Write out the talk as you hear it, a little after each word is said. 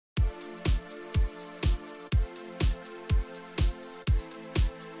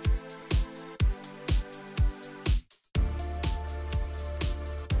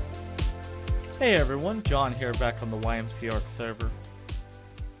Hey everyone, John here back on the Y.M.C.Ark server.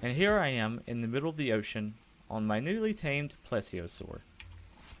 And here I am in the middle of the ocean on my newly tamed plesiosaur.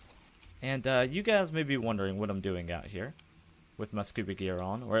 And you guys may be wondering what I'm doing out here with my scuba gear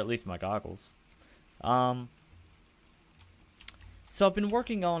on, or at least my goggles. So I've been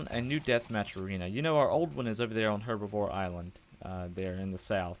working on a new deathmatch arena. You know, our old one is over there on Herbivore Island, there in the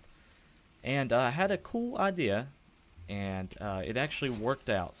south. And I had a cool idea, and it actually worked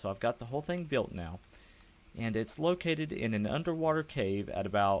out. So I've got the whole thing built now. And it's located in an underwater cave at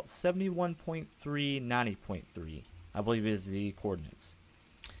about 71.3, 90.3, I believe is the coordinates.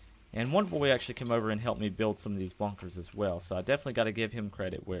 And Wonderboy actually came over and helped me build some of these bunkers as well, so I definitely got to give him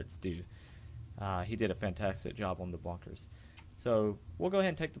credit where it's due. He did a fantastic job on the bunkers. So we'll go ahead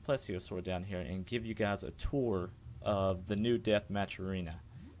and take the plesiosaur down here and give you guys a tour of the new deathmatch arena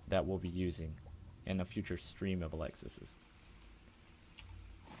that we'll be using in a future stream of Alexis's.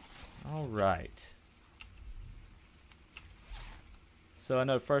 Alright. So I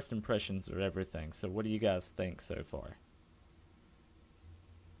know first impressions are everything, so what do you guys think so far?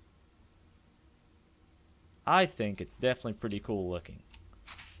 I think it's definitely pretty cool looking.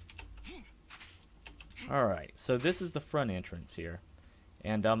 Alright, so this is the front entrance here.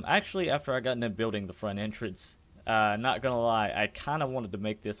 And actually after I got into building the front entrance, not gonna lie, I kind of wanted to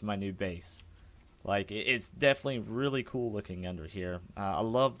make this my new base. Like, it's definitely really cool looking under here. I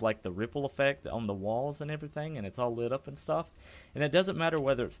love like the ripple effect on the walls and everything, and it's all lit up and stuff. And it doesn't matter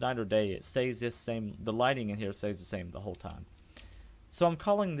whether it's night or day, it stays the same. The lighting in here stays the same the whole time. So I'm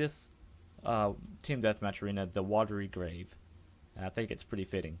calling this Team Deathmatch Arena the Watery Grave. I think it's pretty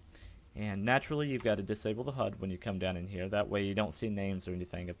fitting. And naturally, you've got to disable the HUD when you come down in here. That way you don't see names or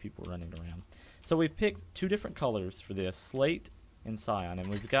anything of people running around. So we've picked two different colors for this, slate and cyan,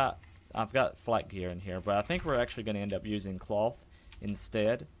 and I've got flight gear in here, but I think we're actually going to end up using cloth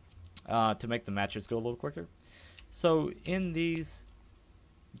instead to make the matches go a little quicker. So in these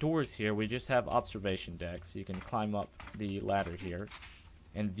doors here, we just have observation decks. So you can climb up the ladder here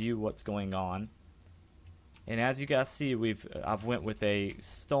and view what's going on. And as you guys see, I've went with a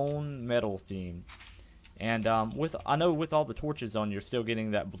stone metal theme. And I know with all the torches on, you're still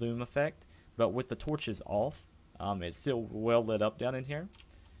getting that bloom effect, but with the torches off, it's still well lit up down in here.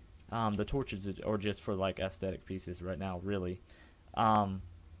 The torches are just for like aesthetic pieces right now, really.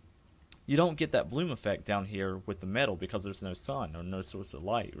 You don't get that bloom effect down here with the metal because there's no sun or no source of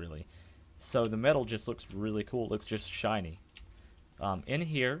light, really. So the metal just looks really cool. It looks just shiny. In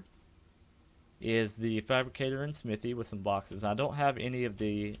here is the fabricator and smithy with some boxes. I don't have any of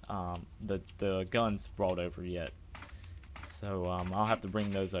the guns brought over yet, so I'll have to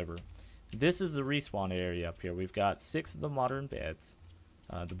bring those over. This is the respawn area up here. We've got 6 of the modern beds.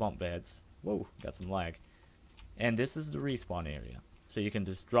 The bunk beds. Whoa, got some lag. And this is the respawn area. So you can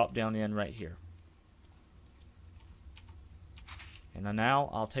just drop down in right here. And now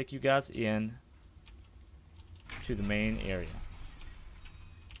I'll take you guys in to the main area.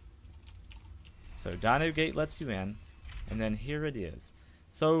 So Dino Gate lets you in, and then here it is.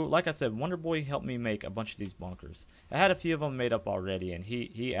 So like I said, Wonderboy helped me make a bunch of these bunkers. I had a few of them made up already, and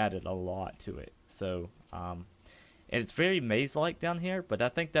he added a lot to it. So and it's very maze-like down here, but I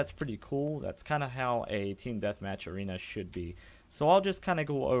think that's pretty cool. That's kind of how a Team Deathmatch arena should be. So I'll just kind of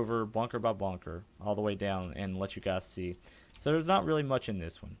go over bunker by bunker all the way down and let you guys see. So there's not really much in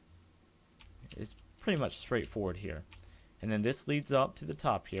this one. It's pretty much straightforward here. And then this leads up to the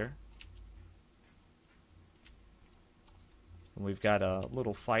top here. And we've got a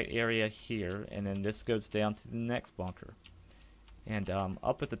little fight area here, and then this goes down to the next bunker. And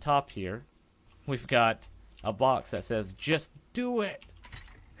up at the top here, we've got a box that says, "Just do it!"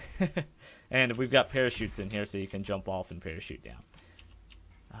 And we've got parachutes in here so you can jump off and parachute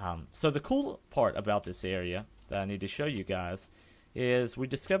down. So the cool part about this area that I need to show you guys is we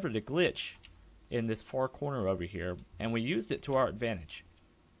discovered a glitch in this far corner over here, and we used it to our advantage.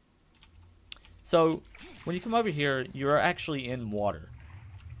 So when you come over here, you're actually in water.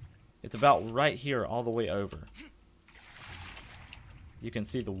 It's about right here all the way over. You can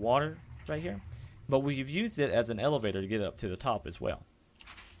see the water right here. But we've used it as an elevator to get up to the top as well.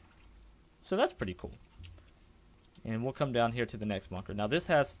 So that's pretty cool. And we'll come down here to the next bunker. Now this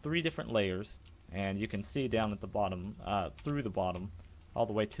has 3 different layers, and you can see down at the bottom, through the bottom, all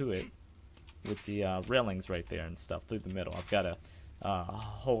the way to it, with the railings right there and stuff through the middle. I've got a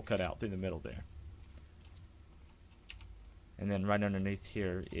hole cut out through the middle there. And then right underneath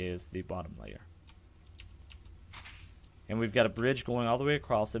here is the bottom layer. And we've got a bridge going all the way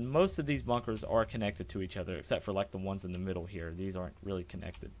across, and most of these bunkers are connected to each other, except for like the ones in the middle here. These aren't really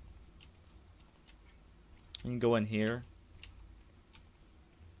connected. You can go in here,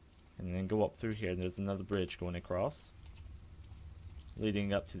 And then go up through here. There's another bridge going across,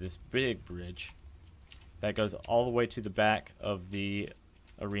 leading up to this big bridge that goes all the way to the back of the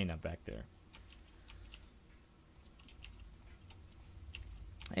arena back there.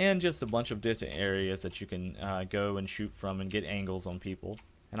 And just a bunch of different areas that you can go and shoot from and get angles on people.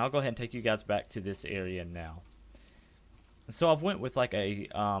 And I'll go ahead and take you guys back to this area now. So I've went with like a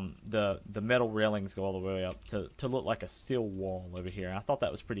the metal railings go all the way up to look like a steel wall over here. And I thought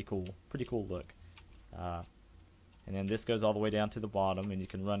that was pretty cool look. And then this goes all the way down to the bottom, and you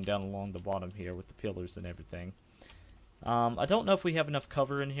can run down along the bottom here with the pillars and everything. I don't know if we have enough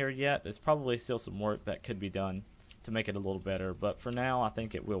cover in here yet. There's probably still some work that could be done to make it a little better, but for now I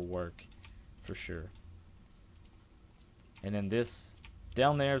think it will work for sure. And then this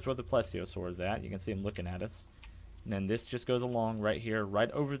down there is where the plesiosaur is at. You can see him looking at us. And then this just goes along right here,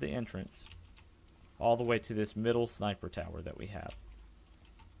 right over the entrance, all the way to this middle sniper tower that we have.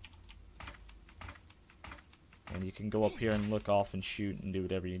 And you can go up here and look off and shoot and do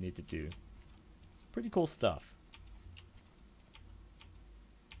whatever you need to do. Pretty cool stuff.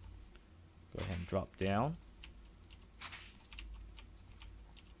 Go ahead and drop down.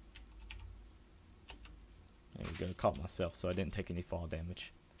 There we go, caught myself so I didn't take any fall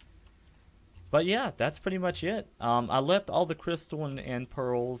damage. But yeah, that's pretty much it. I left all the crystal and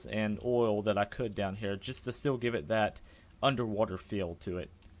pearls and oil that I could down here just to still give it that underwater feel to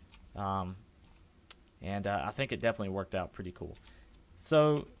it. And I think it definitely worked out pretty cool.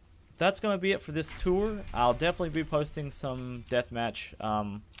 So that's going to be it for this tour. I'll definitely be posting some deathmatch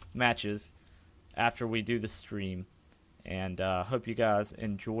matches after we do the stream. And hope you guys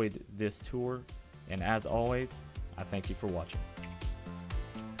enjoyed this tour. And as always, I thank you for watching.